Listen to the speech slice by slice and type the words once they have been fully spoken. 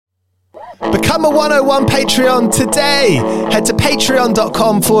Become a 101 Patreon today. Head to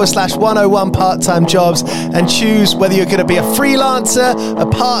patreon.com/101 part-time jobs and choose whether you're going to be a freelancer, a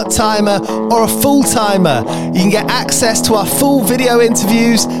part-timer, or a full-timer. You can get access to our full video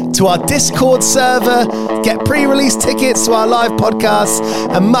interviews, to our Discord server, get pre-release tickets to our live podcasts,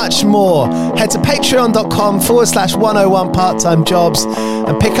 and much more. Head to patreon.com/101 part-time jobs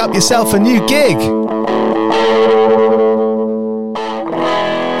and pick up yourself a new gig.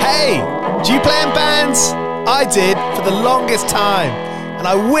 Hey, do you play in bands? I did for the longest time, and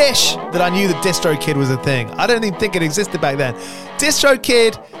I wish that I knew that DistroKid was a thing. I don't even think it existed back then.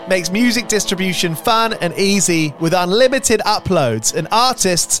 DistroKid makes music distribution fun and easy with unlimited uploads, and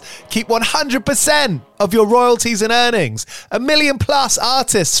artists keep 100% of your royalties and earnings. 1 million plus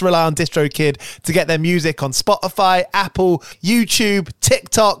artists rely on DistroKid to get their music on Spotify, Apple, YouTube,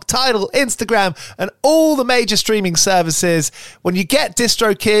 TikTok, Tidal, Instagram, and all the major streaming services. When you get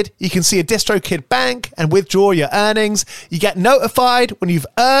DistroKid, you can see a DistroKid bank and withdraw your earnings. You get notified when you've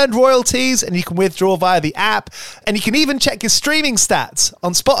earned royalties, and you can withdraw via the app. And you can even check your streaming stats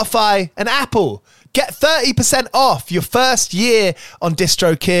on Spotify and Apple. Get 30% off your first year on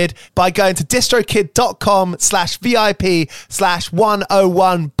DistroKid by going to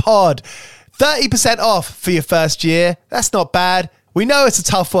distrokid.com/VIP/101pod. 30% off for your first year. That's not bad. We know it's a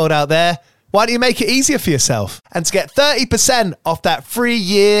tough world out there. Why don't you make it easier for yourself? And to get 30% off that free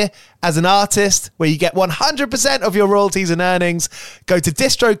year as an artist, where you get 100% of your royalties and earnings, go to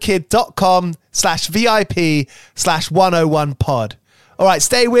distrokid.com/VIP/101pod. All right,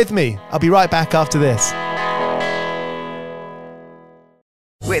 stay with me. I'll be right back after this.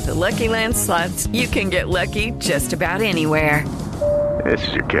 With the Lucky Land Slots, you can get lucky just about anywhere. This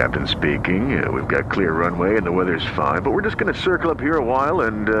is your captain speaking. We've got clear runway and the weather's fine, but we're just going to circle up here a while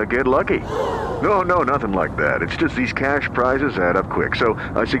and get lucky. No, nothing like that. It's just these cash prizes add up quick. So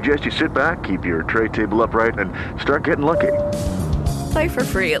I suggest you sit back, keep your tray table upright, and start getting lucky. Play for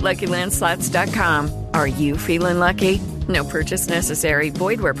free at LuckyLandSlots.com. Are you feeling lucky? No purchase necessary.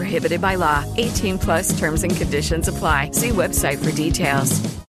 Void where prohibited by law. 18 plus terms and conditions apply. See website for details.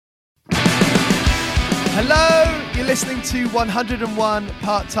 Hello, you're listening to 101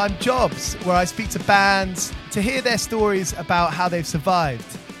 Part-Time Jobs, where I speak to bands to hear their stories about how they've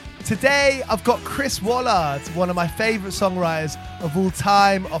survived. Today, I've got Chris Wollard, one of my favourite songwriters of all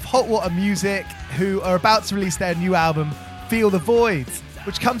time, of Hot Water Music, who are about to release their new album, Feel the Void,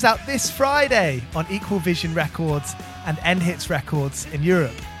 which comes out this Friday on Equal Vision Records and End Hits Records in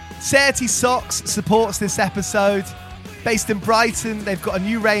Europe. Satiety Socks supports this episode. Based in Brighton, they've got a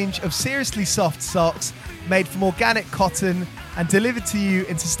new range of seriously soft socks made from organic cotton and delivered to you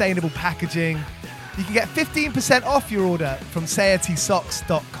in sustainable packaging. You can get 15% off your order from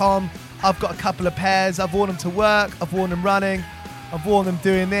satietysocks.com. I've got a couple of pairs. I've worn them to work. I've worn them running. I've worn them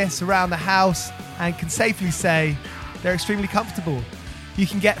doing this around the house and can safely say they're extremely comfortable. You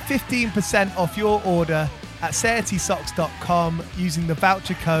can get 15% off your order at satietysocks.com using the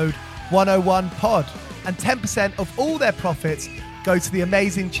voucher code 101pod. And 10% of all their profits go to the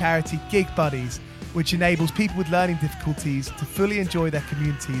amazing charity Gig Buddies, which enables people with learning difficulties to fully enjoy their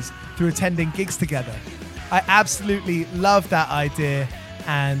communities through attending gigs together. I absolutely love that idea,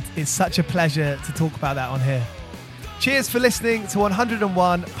 and it's such a pleasure to talk about that on here. Cheers for listening to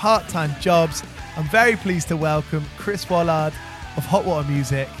 101 Part-Time Jobs. I'm very pleased to welcome Chris Wollard of Hot Water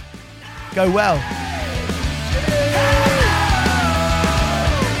Music. Go well.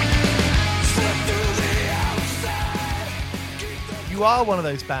 You are one of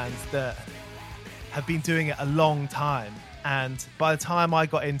those bands that have been doing it a long time, and by the time I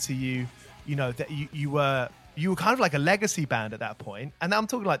got into you, you know that you were kind of like a legacy band at that point, and I'm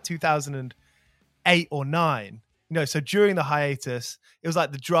talking like 2008 or 9. You know, so during the hiatus, it was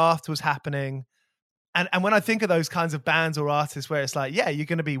like the draft was happening, and when I think of those kinds of bands or artists where it's like, yeah, you're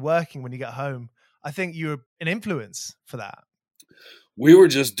going to be working when you get home, I think you were an influence for that. We were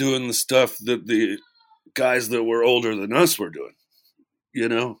just doing the stuff that the guys that were older than us were doing. You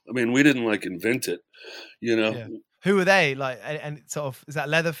know, I mean, we didn't like invent it, you know. Yeah. Who are they? Like, and sort of, is that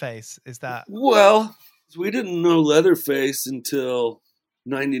Leatherface? Is that? Well, we didn't know Leatherface until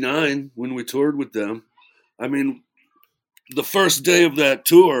 99 when we toured with them. I mean, the first day of that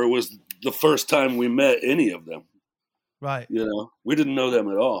tour was the first time we met any of them. Right. You know, we didn't know them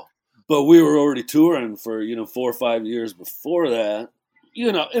at all. But we were already touring for, 4 or 5 years before that,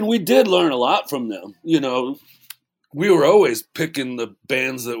 and we did learn a lot from them, We were always picking the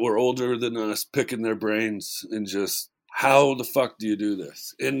bands that were older than us, picking their brains, and just, how the fuck do you do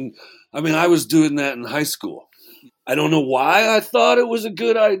this? And, I mean, I was doing that in high school. I don't know why I thought it was a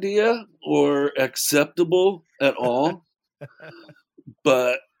good idea or acceptable at all,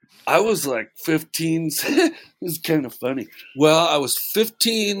 but I was like 15. It was kind of funny. Well, I was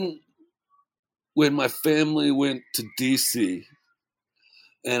 15 when my family went to DC,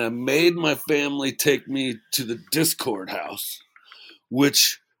 and I made my family take me to the Discord house,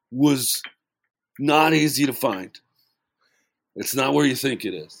 which was not easy to find. It's not where you think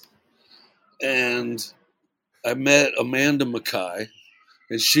it is. And I met Amanda Mackay,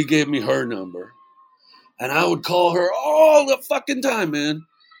 and she gave me her number. And I would call her all the fucking time, man.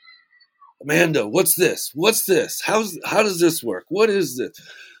 Amanda, what's this? What's this? How does this work? What is this?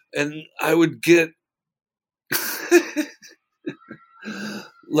 And I would get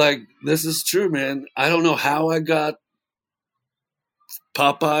like, this is true, man. I don't know how I got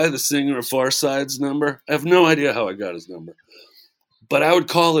Popeye, the singer of Far Side's number. I have no idea how I got his number. But I would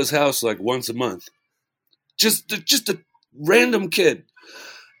call his house like once a month. Just a random kid.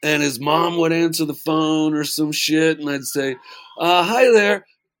 And his mom would answer the phone or some shit, and I'd say, hi there,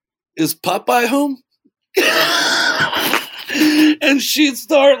 is Popeye home? And she'd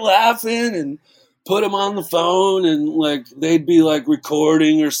start laughing and put him on the phone, and like they'd be like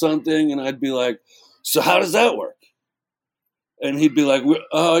recording or something, and I'd be like, so how does that work? And he'd be like,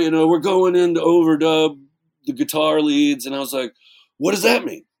 we're going in to overdub the guitar leads. And I was like, what does that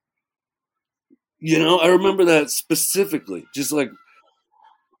mean? I remember that specifically, just like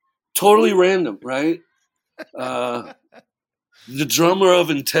totally random, right? The drummer of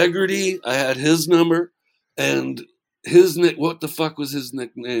Integrity, I had his number, and what the fuck was his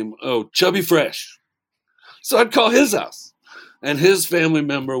nickname? Oh, Chubby Fresh. So I'd call his house, and his family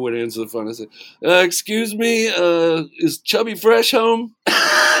member would answer the phone. I said, excuse me, is Chubby Fresh home?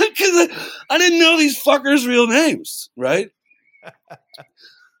 Because I didn't know these fuckers' real names, right?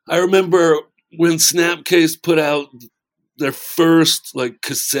 I remember when Snapcase put out their first like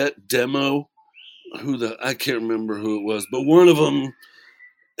cassette demo, I can't remember who it was, but one of them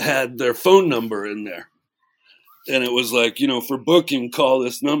had their phone number in there. And it was like, for booking, call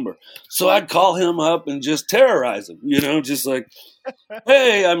this number. So I'd call him up and just terrorize him, just like,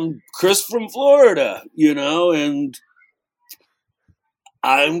 hey, I'm Chris from Florida, and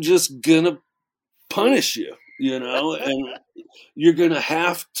I'm just going to punish you, and you're going to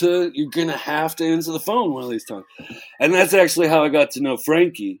have to answer the phone one of these times. And that's actually how I got to know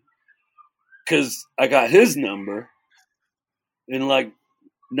Frankie, because I got his number in like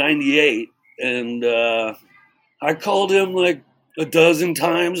 98, and I called him like a dozen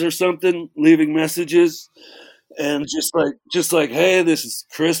times or something, leaving messages, and just like, hey, this is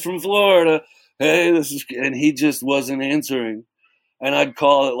Chris from Florida. Hey, and he just wasn't answering. And I'd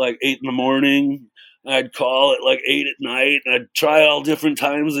call at like 8 a.m. I'd call at like 8 at night. I'd try all different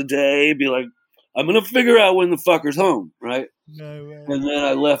times a day. Be like, I'm gonna figure out when the fucker's home, right? No way. And then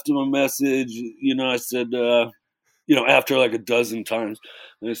I left him a message. I said, after like a dozen times,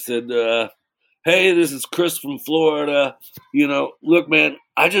 I said, hey, this is Chris from Florida. Look, man,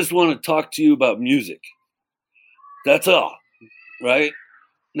 I just want to talk to you about music. That's all, right?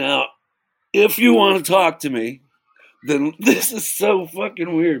 Now, if you want to talk to me, then this is so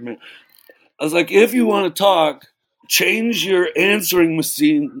fucking weird, man. I was like, if you want to talk, change your answering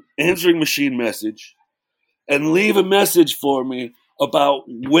machine message and leave a message for me about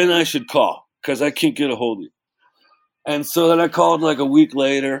when I should call, because I can't get a hold of you. And so then I called like a week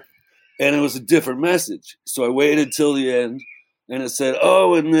later, and it was a different message. So I waited till the end, and it said,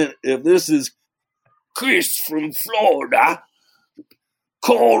 oh, and then if this is Chris from Florida,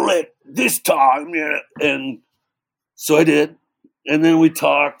 call it this time. And so I did. And then we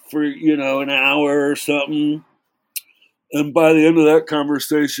talked for, an hour or something. And by the end of that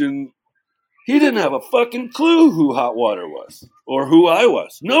conversation, he didn't have a fucking clue who Hot Water was or who I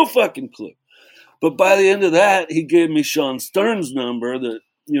was. No fucking clue. But by the end of that, he gave me Sean Stern's number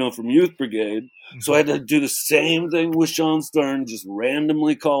from Youth Brigade. So I had to do the same thing with Sean Stern, just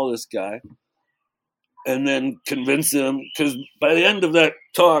randomly call this guy and then convince him. Because by the end of that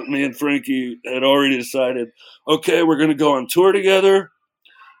talk, me and Frankie had already decided, okay, we're going to go on tour together.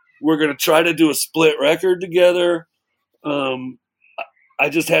 We're going to try to do a split record together. I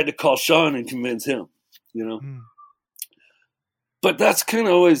just had to call Sean and convince him, But that's kind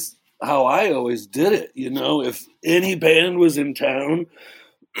of always how I always did it, If any band was in town,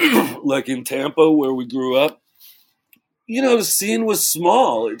 like in Tampa where we grew up, the scene was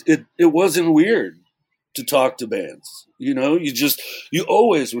small. It wasn't weird to talk to bands, you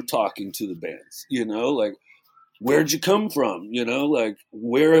always were talking to the bands, like, where'd you come from? Like,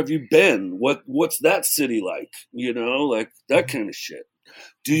 where have you been? What's that city like? Like that kind of shit.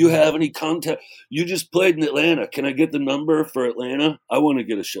 Do you have any contact? You just played in Atlanta. Can I get the number for Atlanta? I want to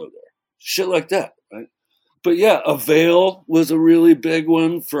get a show there. Shit like that, right? But yeah, Avail was a really big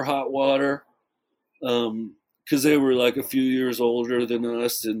one for Hot Water, because they were like a few years older than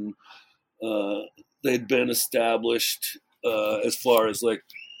us, and they'd been established as far as like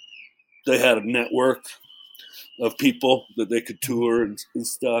they had a network of people that they could tour and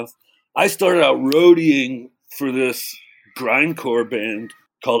stuff. I started out roadieing for this grindcore band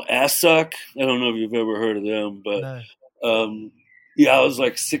called Assuck. I don't know if you've ever heard of them, but No. yeah, I was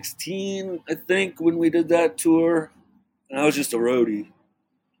like 16, I think, when we did that tour, and I was just a roadie.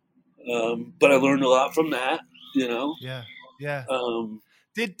 But I learned a lot from that, you know. Yeah.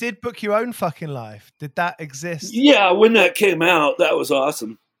 Did Book Your Own Fucking Life? Did that exist? Yeah, when that came out, that was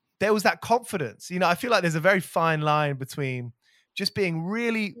awesome. There was that confidence. You know, I feel like there's a very fine line between just being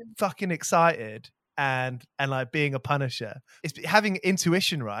really fucking excited and like being a punisher. It's having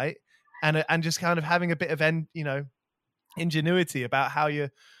intuition, right? And just kind of having a bit of ingenuity about how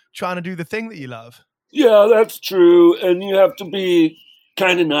you're trying to do the thing that you love. Yeah, that's true. And you have to be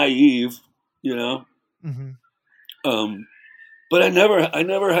kind of naive, you know. Mm-hmm. But I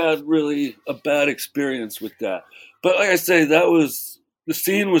never had really a bad experience with that. But like I say, the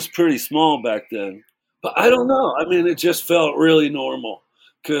scene was pretty small back then. But I don't know. I mean, it just felt really normal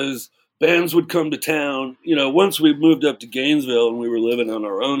because bands would come to town. You know, once we moved up to Gainesville and we were living on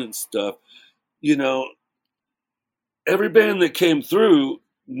our own and stuff, you know, every band that came through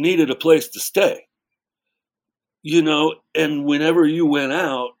needed a place to stay. You know, and whenever you went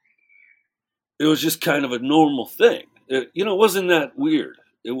out, it was just kind of a normal thing. It wasn't that weird.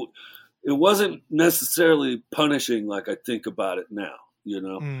 It wasn't necessarily punishing like I think about it now, you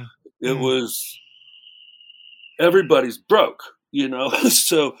know. It was everybody's broke, you know.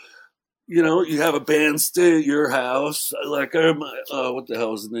 So, you know, you have a band stay at your house. Like, what the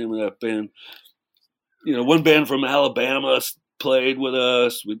hell was the name of that band? You know, one band from Alabama played with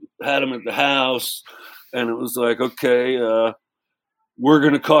us. We had them at the house, and it was like, okay, we're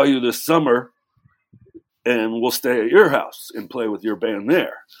going to call you this summer, and we'll stay at your house and play with your band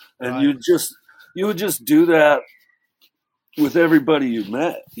there. And right. you would just do that with everybody you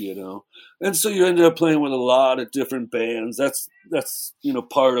met, you know. And so you ended up playing with a lot of different bands. That's you know,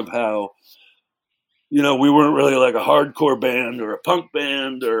 part of how, you know, we weren't really like a hardcore band or a punk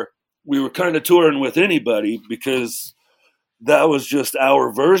band, or we were kind of touring with anybody because that was just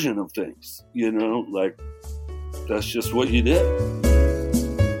our version of things, you know, like that's just what you did.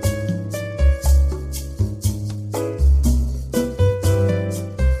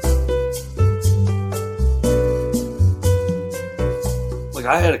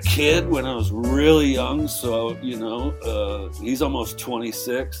 I had a kid when I was really young, so, you know, he's almost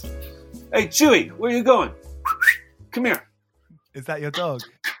 26. Hey, Chewy, where are you going? Come here. Is that your dog?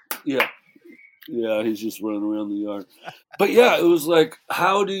 Yeah. Yeah, he's just running around the yard. But yeah, it was like,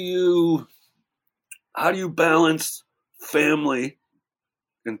 how do you balance family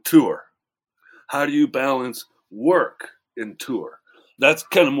and tour? How do you balance work and tour? That's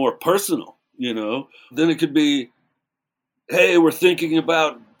kind of more personal, you know? Then it could be, hey, we're thinking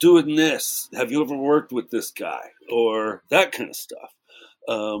about doing this. Have you ever worked with this guy? Or that kind of stuff.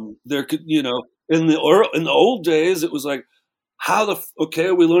 There could, you know, in the old days, it was like,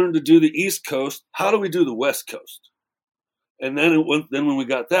 we learned to do the East Coast. How do we do the West Coast? And then when we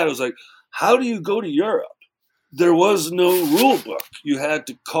got that, it was like, how do you go to Europe? There was no rule book. You had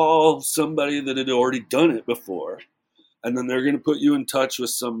to call somebody that had already done it before. And then they're going to put you in touch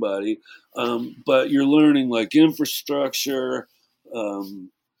with somebody. But you're learning like infrastructure, you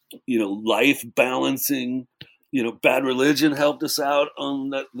know, life balancing. You know, Bad Religion helped us out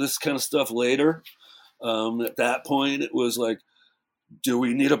on this kind of stuff later. At that point, it was like, do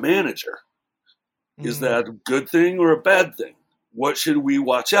we need a manager? Is that a good thing or a bad thing? What should we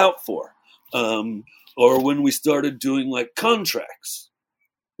watch out for? Or when we started doing like contracts,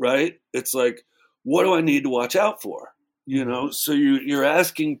 right? It's like, what do I need to watch out for? You know, so you're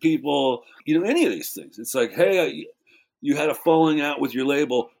asking people, you know, any of these things. It's like, hey, you had a falling out with your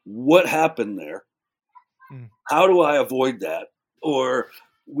label. What happened there? How do I avoid that? Or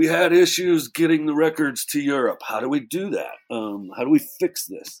we had issues getting the records to Europe. How do we do that? How do we fix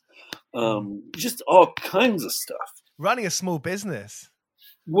this? Just all kinds of stuff. Running a small business.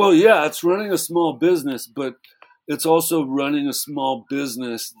 Well, yeah, it's running a small business, but it's also running a small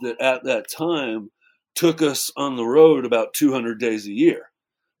business that at that time took us on the road about 200 days a year.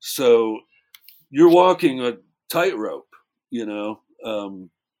 So you're walking a tightrope, you know.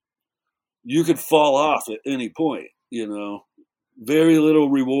 You could fall off at any point, you know. Very little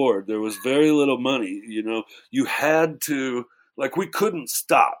reward. There was very little money, you know. You had to, like, we couldn't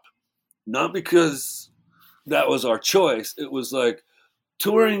stop. Not because that was our choice. It was like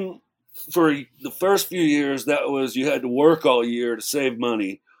touring for the first few years, that was you had to work all year to save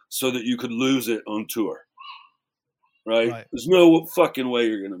money so that you could lose it on tour. Right? There's no fucking way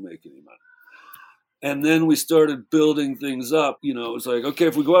you're going to make any money. And then we started building things up. You know, it was like, okay,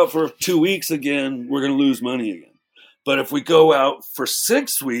 if we go out for 2 weeks again, we're going to lose money again. But if we go out for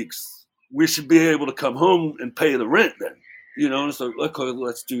 6 weeks, we should be able to come home and pay the rent then. You know, and so okay,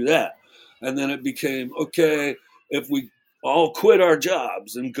 let's do that. And then it became, okay, if we all quit our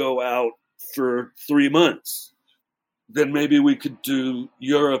jobs and go out for 3 months, then maybe we could do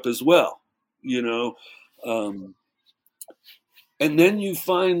Europe as well, you know. And then you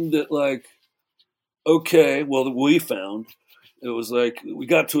find that, like, okay, well, we found it was like we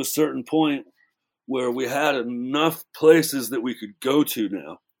got to a certain point where we had enough places that we could go to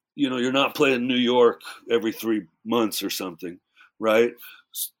now. You know, you're not playing New York every 3 months or something, right?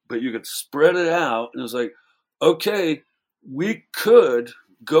 But you could spread it out. And it was like, okay, we could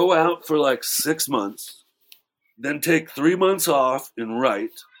go out for like 6 months, then take 3 months off and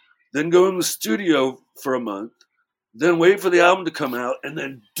write, then go in the studio for a month, then wait for the album to come out, and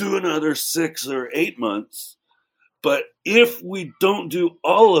then do another 6 or 8 months. But if we don't do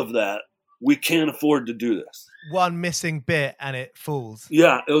all of that, we can't afford to do this. One missing bit and it falls.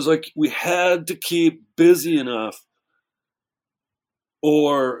 Yeah, it was like we had to keep busy enough,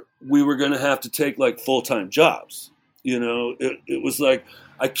 or we were going to have to take like full-time jobs. You know, it was like,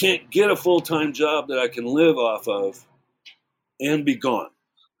 I can't get a full-time job that I can live off of and be gone.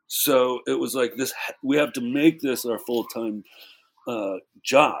 So it was like this, we have to make this our full-time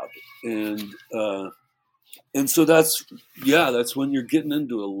job. And so that's when you're getting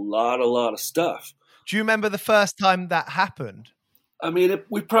into a lot of stuff. Do you remember the first time that happened? I mean,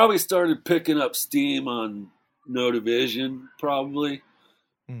 we probably started picking up steam on No Division, probably.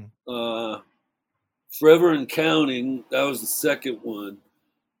 Forever and Counting, that was the second one.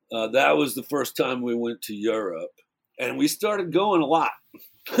 That was the first time we went to Europe. And we started going a lot.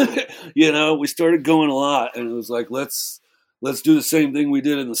 You know, we started going a lot. And it was like, let's do the same thing we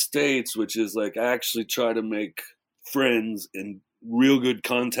did in the States, which is like actually try to make friends and real good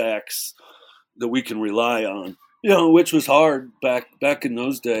contacts that we can rely on, you know, which was hard back in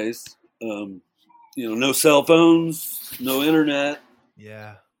those days. You know, no cell phones, no internet,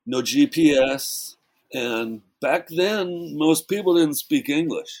 no GPS. And back then, most people didn't speak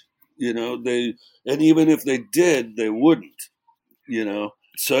English, you know, and even if they did, they wouldn't, you know.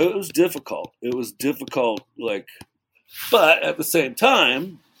 So it was difficult. Like, but at the same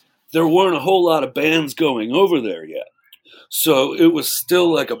time, there weren't a whole lot of bands going over there yet. So it was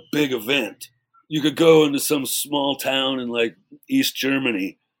still like a big event. You could go into some small town in like East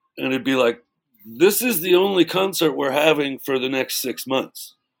Germany and it'd be like, this is the only concert we're having for the next 6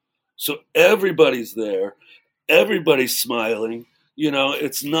 months. So everybody's there. Everybody's smiling. You know,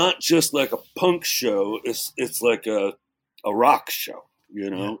 it's not just like a punk show. It's like a rock show, you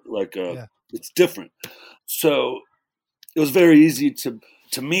know, it's different. So it was very easy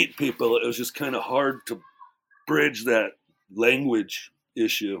to meet people. It was just kind of hard to bridge that language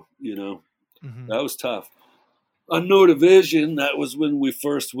issue, you know. Mm-hmm. That was tough. On No Division, that was when we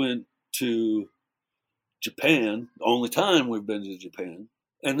first went to Japan, the only time we've been to Japan.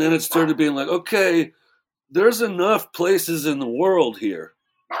 And then it started being like, okay, there's enough places in the world here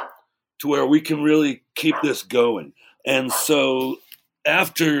to where we can really keep this going. And so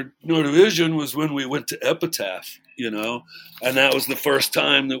after No Division was when we went to Epitaph, you know, and that was the first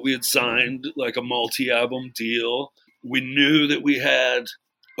time that we had signed like a multi-album deal. We knew that we had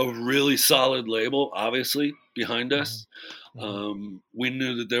a really solid label, obviously, behind us. We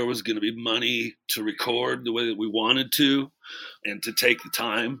knew that there was going to be money to record the way that we wanted to and to take the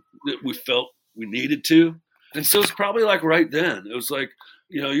time that we felt we needed to. And so it's probably like right then. It was like,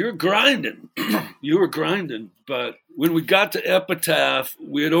 you know, you're grinding. You were grinding. But when we got to Epitaph,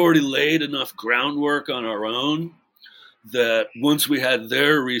 we had already laid enough groundwork on our own that once we had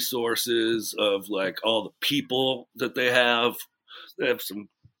their resources of like all the people that they have some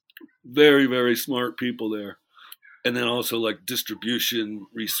very, very smart people there. And then also like distribution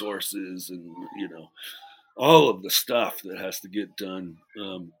resources and, you know, all of the stuff that has to get done.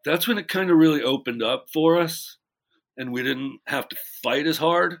 That's when it kind of really opened up for us and we didn't have to fight as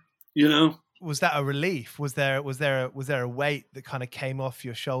hard, you know? Was that a relief? Was there a weight that kind of came off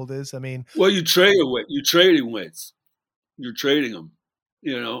your shoulders? I mean, well, you're trading weights. You're trading them,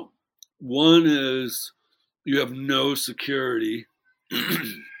 you know. One is you have no security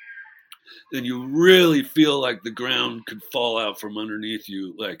and you really feel like the ground could fall out from underneath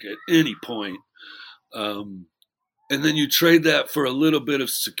you, like at any point. And then you trade that for a little bit of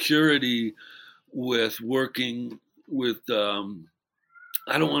security with working with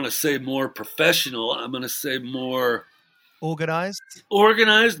I don't want to say more professional. I'm going to say more organized,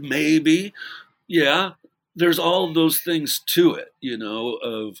 maybe. Yeah. There's all of those things to it,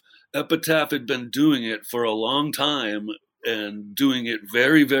 of Epitaph had been doing it for a long time and doing it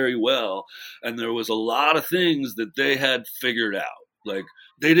very, very well. And there was a lot of things that they had figured out. Like,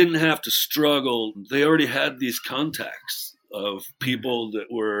 they didn't have to struggle. They already had these contacts of people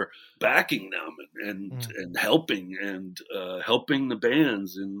that were backing them and helping the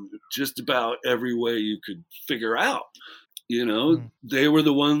bands in just about every way you could figure out. They were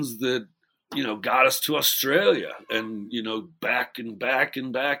the ones that, got us to Australia and, back and back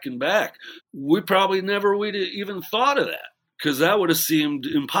and back and back. We probably never would have even thought of that, because that would have seemed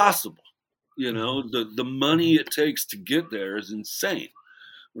impossible. The money it takes to get there is insane,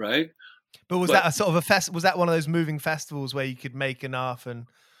 right? But was that a sort of was that one of those moving festivals where you could make enough and,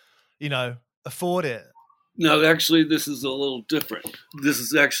 afford it? No, actually, this is a little different. This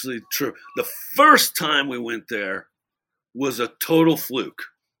is actually true. The first time we went there was a total fluke.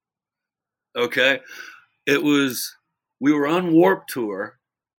 Okay? We were on Warped Tour,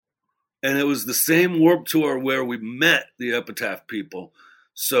 and it was the same Warped Tour where we met the Epitaph people.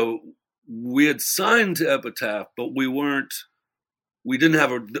 So we had signed to Epitaph, but we didn't have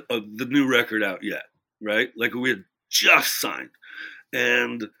the new record out yet, right? Like, we had just signed.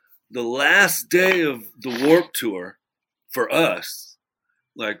 And the last day of the Warped Tour for us,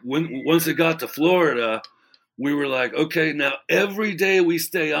 like, once it got to Florida, we were like, okay, now every day we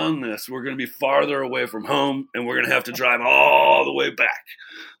stay on this, we're going to be farther away from home, and we're going to have to drive all the way back.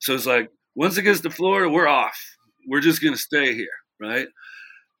 So it's like, once it gets to Florida, we're off. We're just going to stay here, right?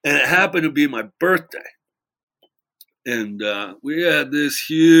 And it happened to be my birthday. And we had this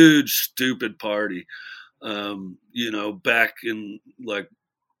huge, stupid party, back in, like,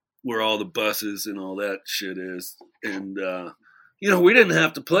 where all the buses and all that shit is. And, we didn't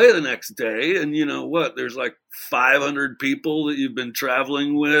have to play the next day. And there's like 500 people that you've been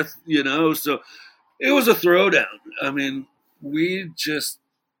traveling with, so it was a throwdown. I mean, we just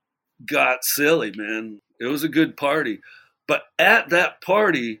got silly, man. It was a good party. But at that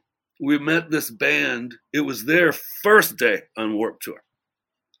party, we met this band. It was their first day on Warped Tour.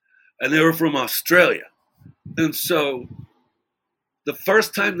 And they were from Australia. And so the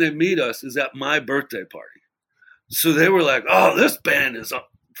first time they meet us is at my birthday party. So they were like, oh, this band is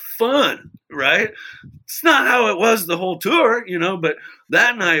fun, right? It's not how it was the whole tour, but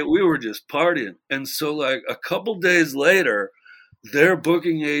that night we were just partying. And so, like, a couple days later, their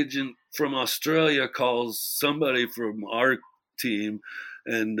booking agent from Australia calls somebody from our team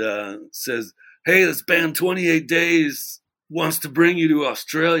and says, hey, this band 28 Days wants to bring you to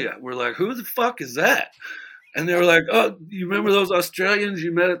Australia. We're like, who the fuck is that? And they were like, oh, you remember those Australians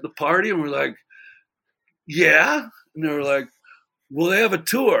you met at the party? And we're like, yeah. And they were like, well, they have a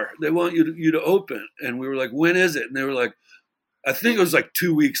tour. They want you to open. And we were like, when is it? And they were like, I think it was like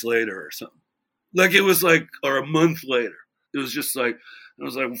 2 weeks later or something. Like, it was like, or a month later. It was just like, I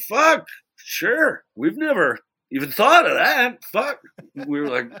was like, well, fuck, sure. We've never even thought of that. Fuck. We were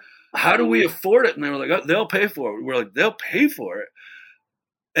like, how do we afford it? And they were like, oh, they'll pay for it. We're like, they'll pay for it.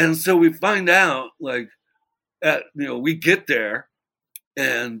 And so we find out, like, we get there,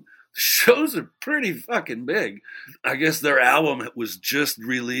 and the shows are pretty fucking big. I guess their album was just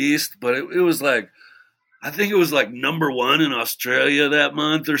released, but it was like, I think it was like #1 in Australia that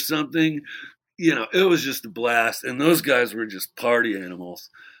month or something. It was just a blast. And those guys were just party animals.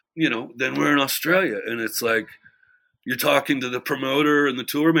 Then we're in Australia, and it's like, you're talking to the promoter and the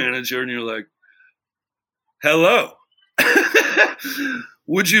tour manager, and you're like, hello.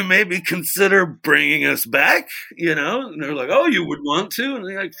 Would you maybe consider bringing us back? And they're like, oh, you would want to? And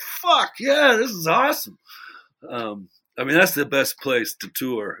they're like, fuck, yeah, this is awesome. That's the best place to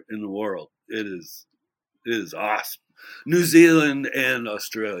tour in the world. It is awesome. New Zealand and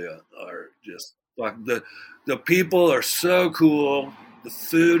Australia are just, fuck, the people are so cool. The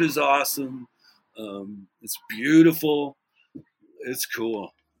food is awesome. It's beautiful. It's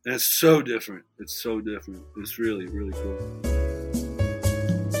cool. And it's so different. It's really, really cool.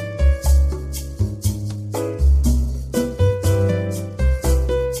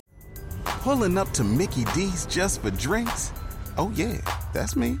 Pulling up to Mickey D's just for drinks? Oh yeah,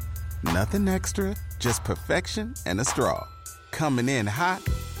 that's me. Nothing extra, just perfection and a straw. Coming in hot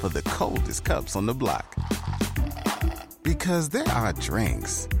for the coldest cups on the block. Because there are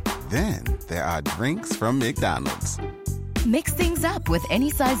drinks. Then there are drinks from McDonald's. Mix things up with any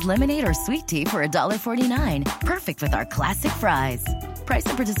size lemonade or sweet tea for $1.49. Perfect with our classic fries. Price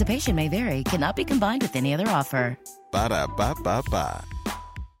and participation may vary. Cannot be combined with any other offer. Ba-da-ba-ba-ba.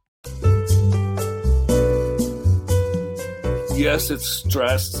 yes, it's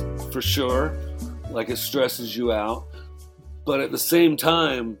stress for sure. Like it stresses you out. But at the same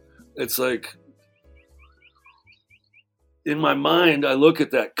time, it's like, in my mind, I look at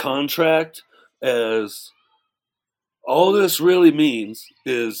that contract as all this really means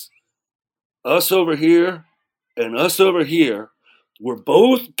is us over here and us over here, we're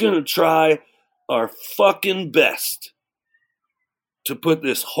both going to try our fucking best to put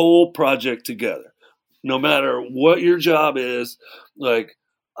this whole project together. No matter what your job is, like,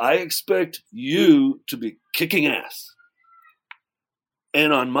 I expect you to be kicking ass.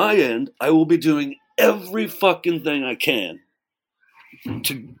 And on my end, I will be doing every fucking thing I can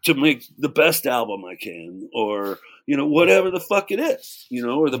to make the best album I can, or, you know, whatever the fuck it is, you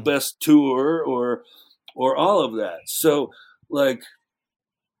know, or the best tour, or all of that. So, like,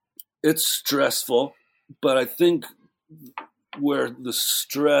 it's stressful, but I think where the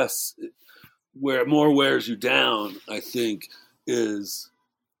stress, where it more wears you down, I think, is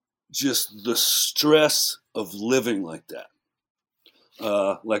just the stress of living like that.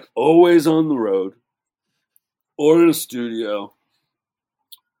 Like always on the road or in a studio.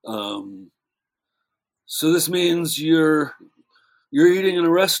 So this means you're eating in a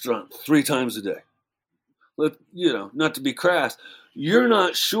restaurant 3 times a day. But, you know, not to be crass, you're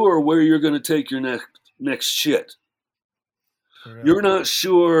not sure where you're going to take your next shit. You're not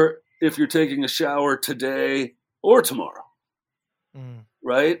sure if you're taking a shower today or tomorrow.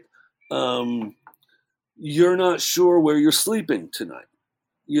 Right? You're not sure where you're sleeping tonight.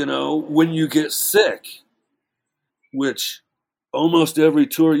 You know, when you get sick, which almost every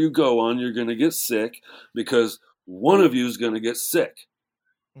tour you go on, you're going to get sick because one of you is going to get sick.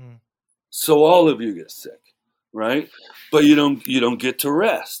 So all of you get sick, right? But you don't get to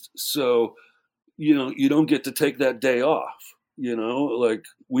rest. So, you know, you don't get to take that day off. You know, like,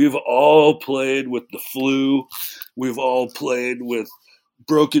 we've all played with the flu. We've all played with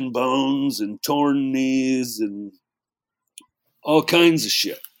broken bones and torn knees and all kinds of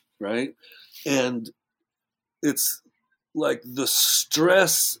shit, right? And it's like the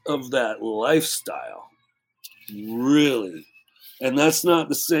stress of that lifestyle, really. And that's not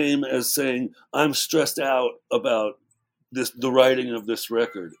the same as saying I'm stressed out about the writing of this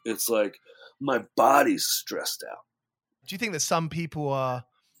record. It's like my body's stressed out. Do you think that some people are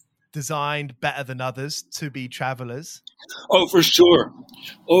designed better than others to be travelers? Oh, for sure.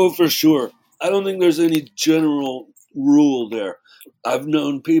 I don't think there's any general rule there. I've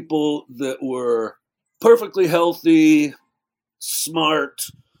known people that were perfectly healthy, smart,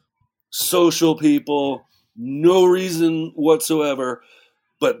 social people, no reason whatsoever,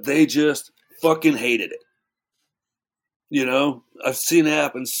 but they just fucking hated it. You know, I've seen it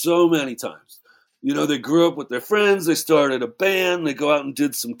happen so many times. You know, they grew up with their friends, they started a band, they go out and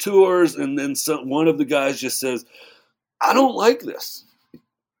did some tours, and then one of the guys just says, I don't like this.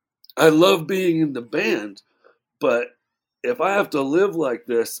 I love being in the band, but if I have to live like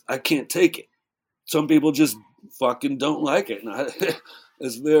this, I can't take it. Some people just fucking don't like it, and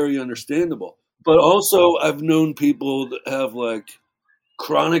it's very understandable. But also, I've known people that have, like,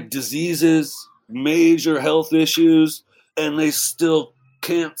 chronic diseases, major health issues, and they still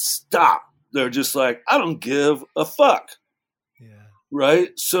can't stop. They're just like, I don't give a fuck. Yeah.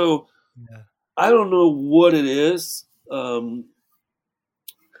 Right? So I don't know what it is. But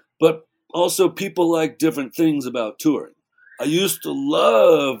also people like different things about touring. I used to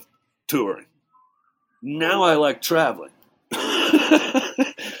love touring. Now I like traveling.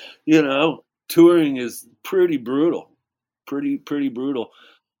 You know, touring is pretty brutal. Pretty brutal.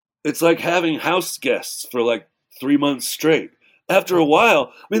 It's like having house guests for like 3 months straight. After a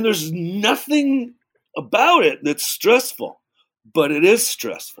while, I mean, there's nothing about it that's stressful, but it is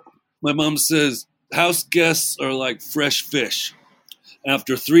stressful. My mom says house guests are like fresh fish.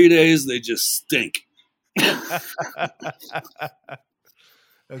 After 3 days, they just stink. That's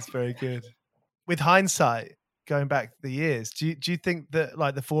very good. With hindsight, going back the years, do you think that,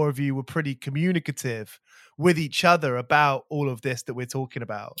 like, the 4 of you were pretty communicative with each other about all of this that we're talking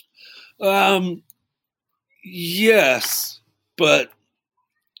about? Yes, but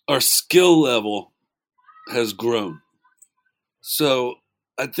our skill level has grown. So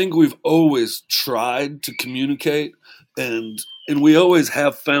I think we've always tried to communicate, and we always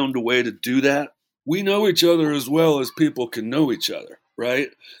have found a way to do that. We know each other as well as people can know each other, right?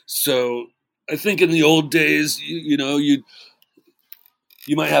 So I think in the old days, you know, you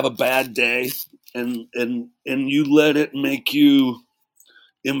might have a bad day, and you let it make you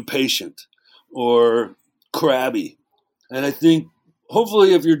impatient or crabby. And I think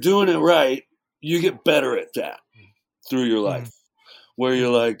hopefully if you're doing it right, you get better at that through your life, where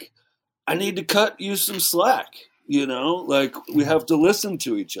you're like, I need to cut you some slack. You know, like we have to listen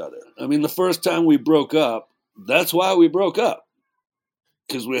to each other. I mean, the first time we broke up, that's why we broke up.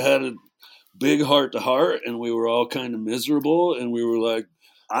 Because we had a big heart to heart and we were all kind of miserable. And we were like,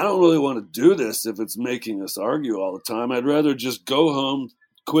 I don't really want to do this if it's making us argue all the time. I'd rather just go home,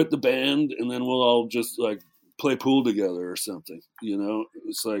 quit the band, and then we'll all just like play pool together or something. You know,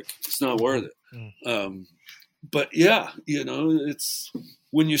 it's like, it's not worth it. But yeah, you know, it's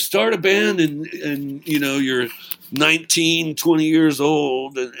when you start a band and you know, you're 19, 20 years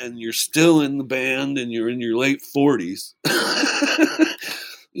old and you're still in the band and you're in your late 40s,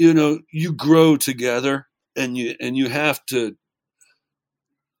 you know, you grow together and you have to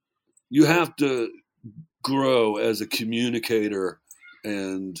grow as a communicator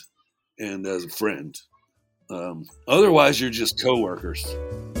and as a friend. Otherwise, you're just coworkers.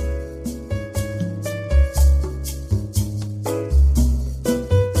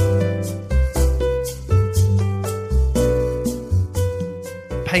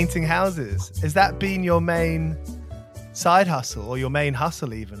 Painting houses, has that been your main side hustle or your main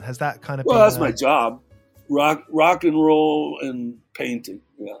hustle even? Has that kind of well, been that's my job. Rock and roll and painting.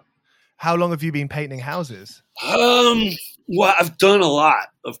 Yeah. How long have you been painting houses? Well, I've done a lot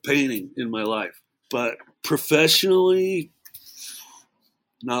of painting in my life, but professionally,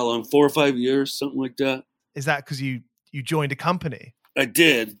 not long, 4 or 5 years, something like that. Is that because you joined a company? I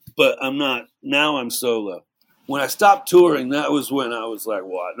did, but I'm not. Now I'm solo. When I stopped touring, that was when I was like,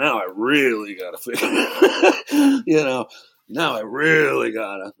 "What? Now I really gotta figure it." You know, now I really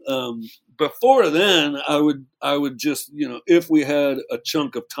gotta. Before then, I would just, you know, if we had a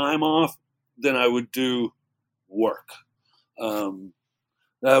chunk of time off, then I would do work.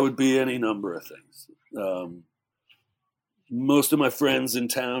 That would be any number of things. Most of my friends in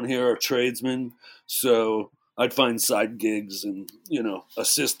town here are tradesmen, so I'd find side gigs and, you know,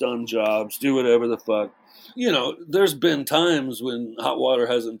 assist on jobs, do whatever the fuck. You know, there's been times when Hot Water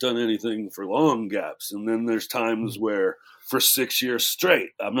hasn't done anything for long gaps. And then there's times where for 6 years straight,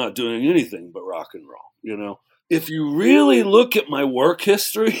 I'm not doing anything but rock and roll, you know. If you really look at my work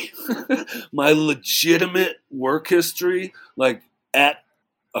history, my legitimate work history, like at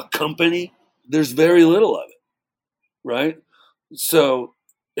a company, there's very little of it, right? So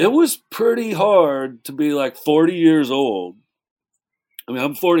it was pretty hard to be like 40 years old. I mean,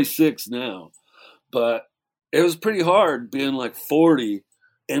 I'm 46 now, but it was pretty hard being like 40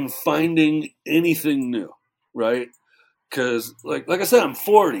 and finding anything new, right? Because like I said, I'm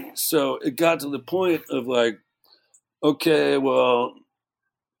 40. So it got to the point of like, okay, well,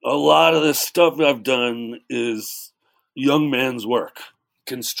 a lot of this stuff I've done is young man's work,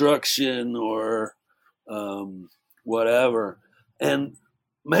 construction or whatever. And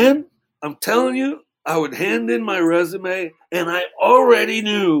man, I'm telling you, I would hand in my resume and I already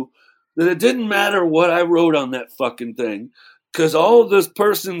knew that it didn't matter what I wrote on that fucking thing, because all this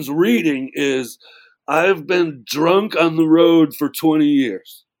person's reading is, I've been drunk on the road for 20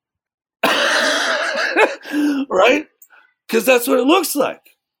 years. Right? Because that's what it looks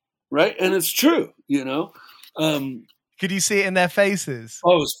like. Right? And it's true, you know? Could you see it in their faces?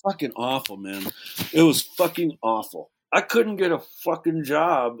 Oh, it was fucking awful, man. It was fucking awful. I couldn't get a fucking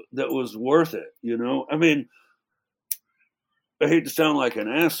job that was worth it, you know? I mean, I hate to sound like an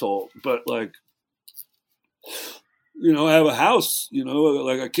asshole, but like, you know, I have a house, you know,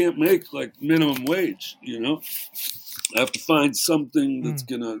 like I can't make like minimum wage, you know, I have to find something that's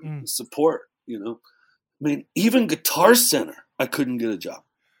going to support, you know, I mean, even Guitar Center, I couldn't get a job.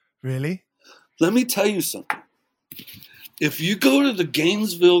 Really? Let me tell you something. If you go to the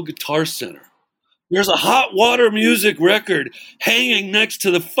Gainesville Guitar Center, there's a Hot Water Music record hanging next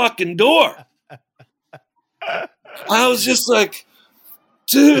to the fucking door. I was just like,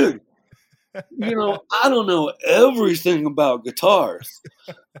 dude, you know, I don't know everything about guitars,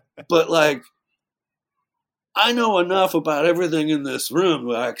 but like, I know enough about everything in this room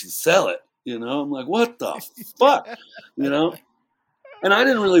that I can sell it. You know, I'm like, what the fuck? You know? And I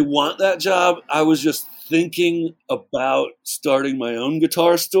didn't really want that job. I was just thinking about starting my own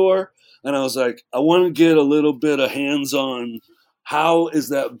guitar store. And I was like, I want to get a little bit of hands-on. How is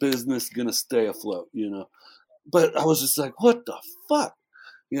that business going to stay afloat, you know? But I was just like, what the fuck?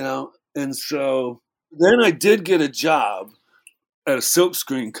 You know? And so then I did get a job at a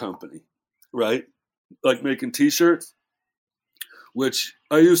silkscreen company, right? Like making T-shirts, which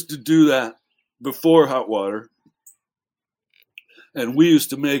I used to do that before Hot Water. And we used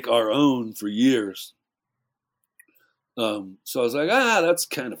to make our own for years. So I was like, that's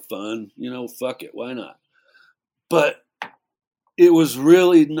kind of fun. You know, fuck it. Why not? But it was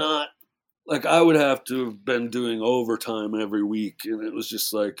really not, like I would have to have been doing overtime every week. And it was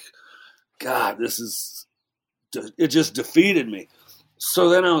just like, God, this is just defeated me. So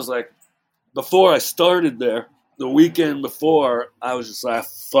then I was like, before I started there, the weekend before, I was just like,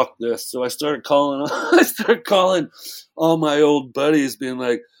 fuck this. So I started calling all my old buddies, being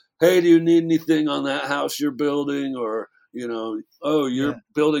like, hey, do you need anything on that house you're building? Or, oh, you're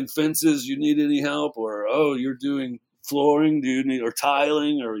building fences, you need any help? Or, oh, you're doing flooring, do you need, or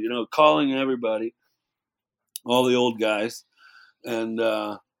tiling, or, calling everybody, all the old guys. And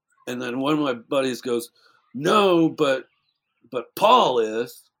then one of my buddies goes, no, but Paul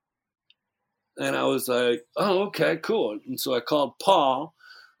is. And I was like, oh, okay, cool. And so I called Paul,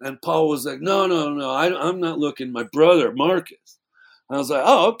 and Paul was like, no, I'm not looking. My brother, Mark, is. And I was like,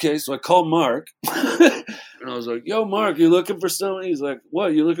 oh, okay. So I called Mark, and I was like, yo, Mark, you looking for something? He's like,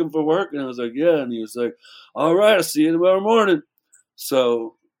 what, you looking for work? And I was like, yeah. And he was like, all right, I'll see you tomorrow morning.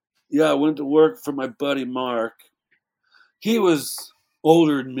 So, yeah, I went to work for my buddy Mark. He was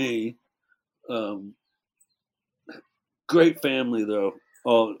older than me. Great family, though.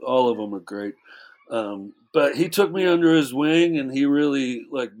 All of them are great. But he took me under his wing, and he really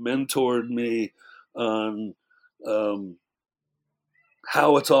mentored me on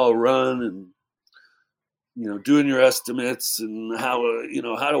how it's all run, and doing your estimates, and how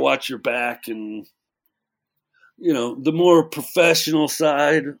to watch your back, and the more professional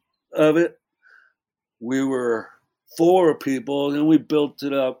side of it. We were 4 people, and we built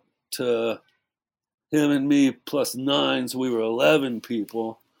it up to him and me plus 9, so we were 11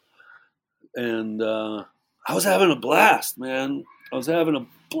 people. And I was having a blast, man. I was having a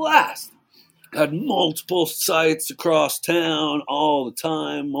blast. Had multiple sites across town all the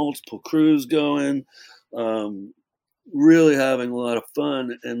time, multiple crews going, really having a lot of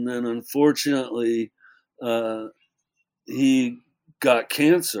fun. And then unfortunately, he got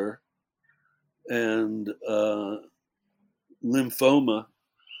cancer and lymphoma.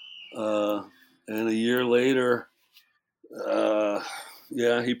 And a year later,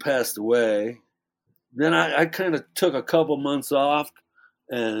 he passed away. Then I kind of took a couple months off,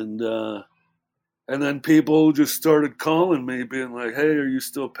 and then people just started calling me, being like, "Hey, are you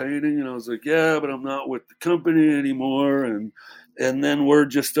still painting?" And I was like, "Yeah, but I'm not with the company anymore." And then word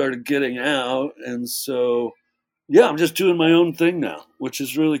just started getting out, and so I'm just doing my own thing now, which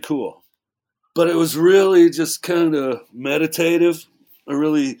is really cool. But it was really just kind of meditative. I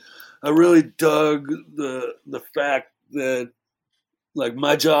really dug the fact that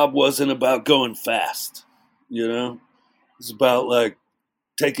my job wasn't about going fast, It's about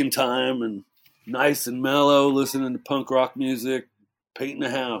taking time and nice and mellow, listening to punk rock music, painting a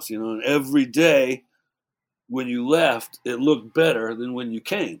house, and every day when you left, it looked better than when you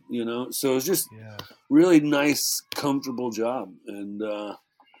came, So it was just really nice, comfortable job. And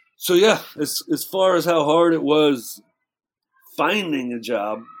as far as how hard it was finding a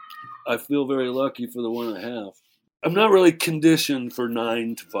job, I feel very lucky for the one I have. I'm not really conditioned for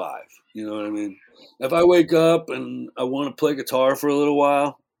 9 to 5. You know what I mean? If I wake up and I want to play guitar for a little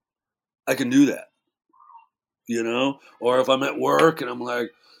while, I can do that. Or if I'm at work and I'm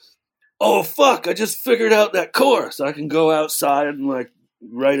like, oh, fuck, I just figured out that chorus. I can go outside and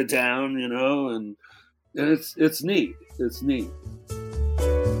write it down, and it's neat. It's neat.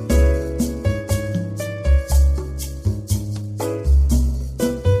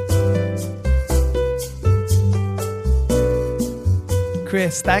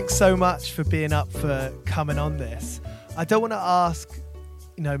 Chris, thanks so much for being up for coming on this. I don't want to ask,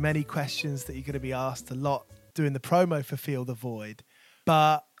 many questions that you're going to be asked a lot doing the promo for Feel the Void,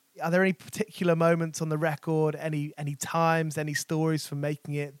 but are there any particular moments on the record, any times, any stories from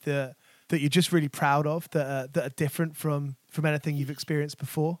making it that you're just really proud of, that are different from anything you've experienced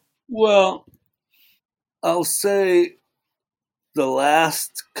before? Well, I'll say the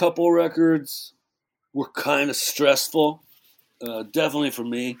last couple records were kind of stressful. Definitely for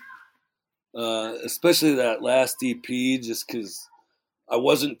me, especially that last EP, just because I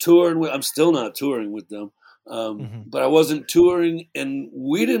wasn't touring I'm still not touring with them, but I wasn't touring, and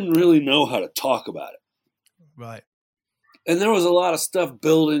we didn't really know how to talk about it. Right. And there was a lot of stuff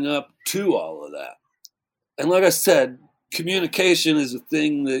building up to all of that. And like I said, communication is a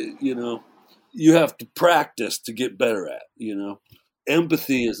thing that, you have to practice to get better at,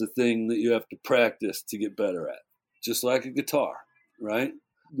 Empathy is a thing that you have to practice to get better at. Just like a guitar, right?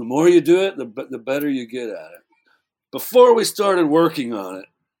 The more you do it, the better you get at it. Before we started working on it,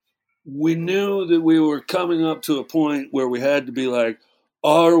 we knew that we were coming up to a point where we had to be like,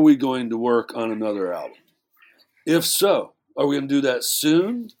 are we going to work on another album? If so, are we going to do that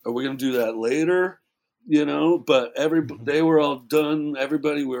soon? Are we going to do that later? But they were all done.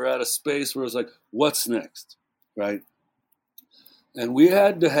 Everybody, we were at a space where it was like, what's next, right? And we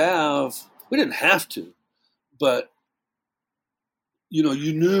didn't have to, but you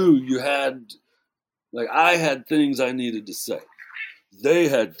knew you had, like, I had things I needed to say. They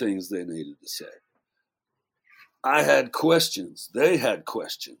had things they needed to say. I had questions. They had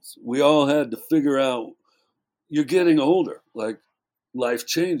questions. We all had to figure out, you're getting older. Like, life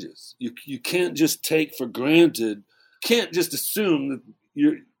changes. You can't just take for granted, can't just assume that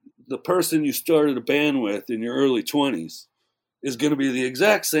the person you started a band with in your early 20s is going to be the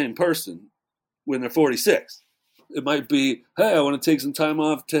exact same person when they're 46. It might be, hey, I want to take some time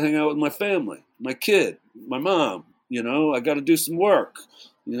off to hang out with my family, my kid, my mom. I got to do some work.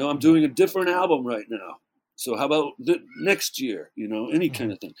 I'm doing a different album right now. So how about next year? Any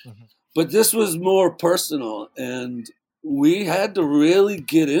kind of thing. Mm-hmm. But this was more personal, and we had to really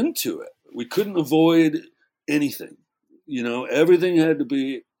get into it. We couldn't avoid anything. Everything had to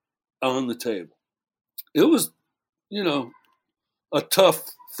be on the table. It was, a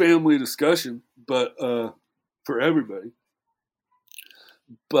tough family discussion, but for everybody.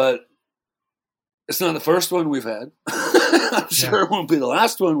 But it's not the first one we've had. I'm sure it won't be the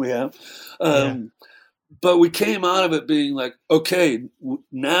last one we have. But we came out of it being like, okay,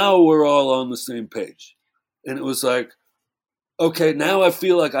 now we're all on the same page. And it was like, okay, now I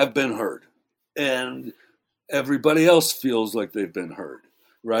feel like I've been heard. And everybody else feels like they've been heard,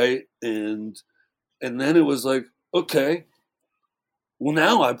 right? And then it was like, okay, well,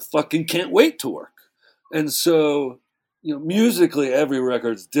 now I fucking can't wait to work. And so, musically, every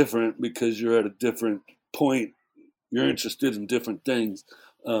record's different because you're at a different point. You're interested in different things.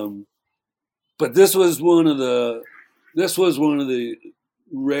 But this was one of the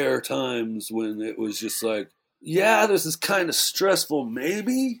rare times when it was just like, yeah, this is kind of stressful,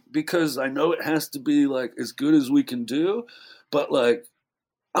 maybe, because I know it has to be like as good as we can do, but like,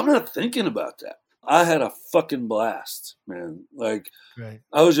 I'm not thinking about that. I had a fucking blast, man. Like, right.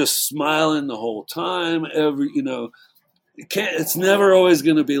 I was just smiling the whole time. It's never always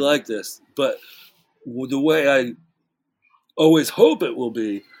going to be like this, but the way I always hope it will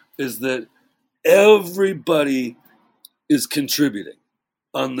be is that everybody is contributing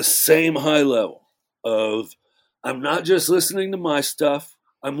on the same high level of, I'm not just listening to my stuff,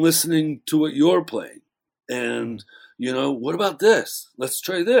 I'm listening to what you're playing. And, what about this? Let's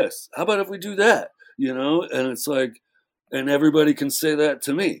try this. How about if we do that? And it's like, and everybody can say that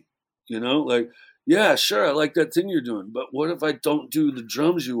to me, like, yeah, sure, I like that thing you're doing, but what if I don't do the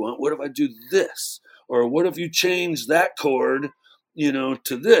drums you want? What if I do this? Or what if you change that chord,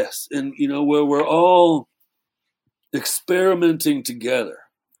 to this? And, where we're all experimenting together.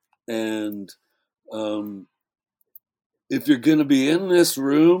 And if you're going to be in this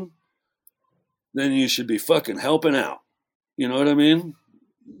room, then you should be fucking helping out. You know what I mean?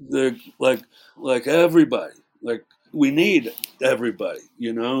 They're like everybody. Like, we need everybody,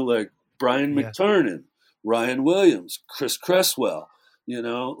 like Brian McTurnan, Ryan Williams, Chris Cresswell,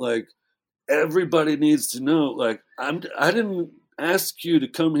 like everybody needs to know, like, I didn't ask you to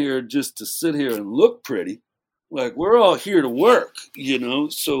come here just to sit here and look pretty. Like, we're all here to work,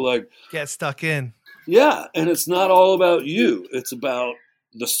 so like, get stuck in. Yeah. And it's not all about you. It's about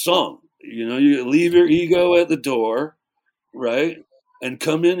the song. You leave your ego at the door, right? And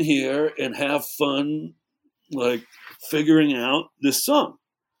come in here and have fun, like, figuring out this song.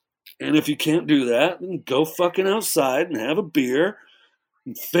 And if you can't do that, then go fucking outside and have a beer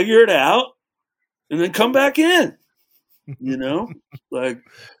and figure it out and then come back in, like,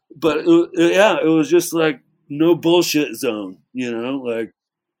 but it was just like no bullshit zone, yeah, no,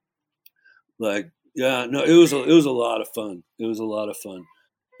 it was a lot of fun. It was a lot of fun.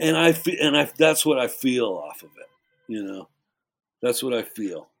 And that's what I feel off of it, That's what I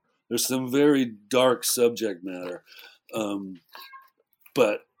feel. There's some very dark subject matter,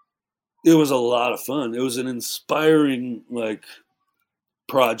 but it was a lot of fun. It was an inspiring, like,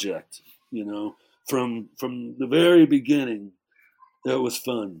 project, from the very beginning. It was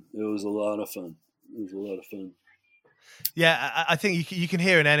fun. It was a lot of fun. Yeah, I think you can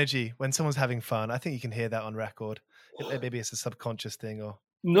hear an energy when someone's having fun. I think you can hear that on record. Maybe it's a subconscious thing, or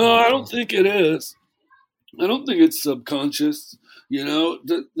no, I don't think it is. I don't think it's subconscious.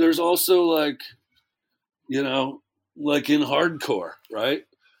 There's also like in hardcore, right?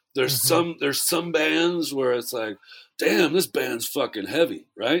 There's some bands where it's like, damn, this band's fucking heavy,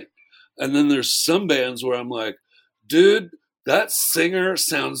 right? And then there's some bands where I'm like, dude, that singer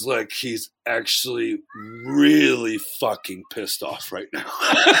sounds like he's actually really fucking pissed off right now.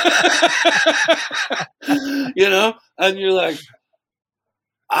 And you're like,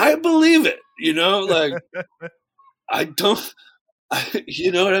 I believe it, like, I don't,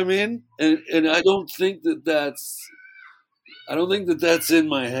 you know what I mean? And I don't think that's in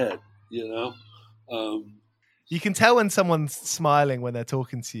my head, You can tell when someone's smiling when they're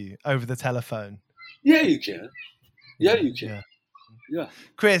talking to you over the telephone. Yeah, you can. Yeah, you can. Yeah.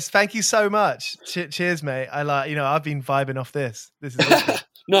 Chris, thank you so much. Cheers, mate. I've been vibing off this. This is awesome.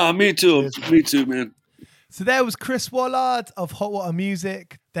 No, me too. Cheers. Me too, man. So there was Chris Wollard of Hot Water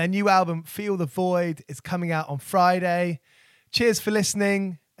Music. Their new album, Feel the Void, is coming out on Friday. Cheers for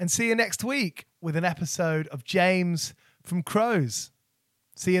listening, and see you next week with an episode of James from Crows.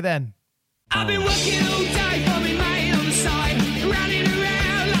 See you then. I've been working all day for me mate on the side, running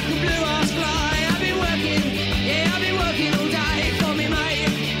around like a blue-ass fly. I've been working all day for me mate.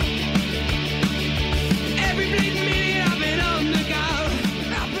 Every bleeding minute I've been on the go,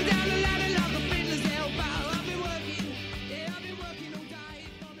 up and down the ladder like a fiddler's elbow. I've been working all day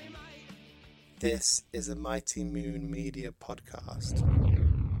for me mate. This is a Mighty Moon Media podcast.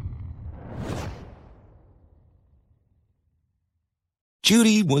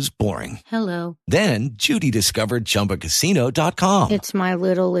 Judy was boring. Hello. Then Judy discovered ChumbaCasino.com. It's my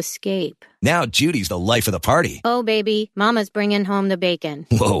little escape. Now Judy's the life of the party. Oh, baby, mama's bringing home the bacon.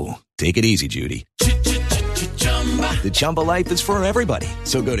 Whoa, take it easy, Judy. The Chumba life is for everybody.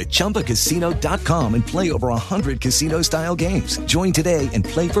 So go to ChumbaCasino.com and play over 100 casino-style games. Join today and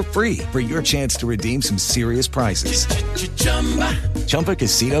play for free for your chance to redeem some serious prizes.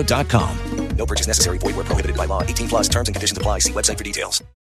 ChumbaCasino.com. No purchase necessary. Void where prohibited by law. 18+ terms and conditions apply. See website for details.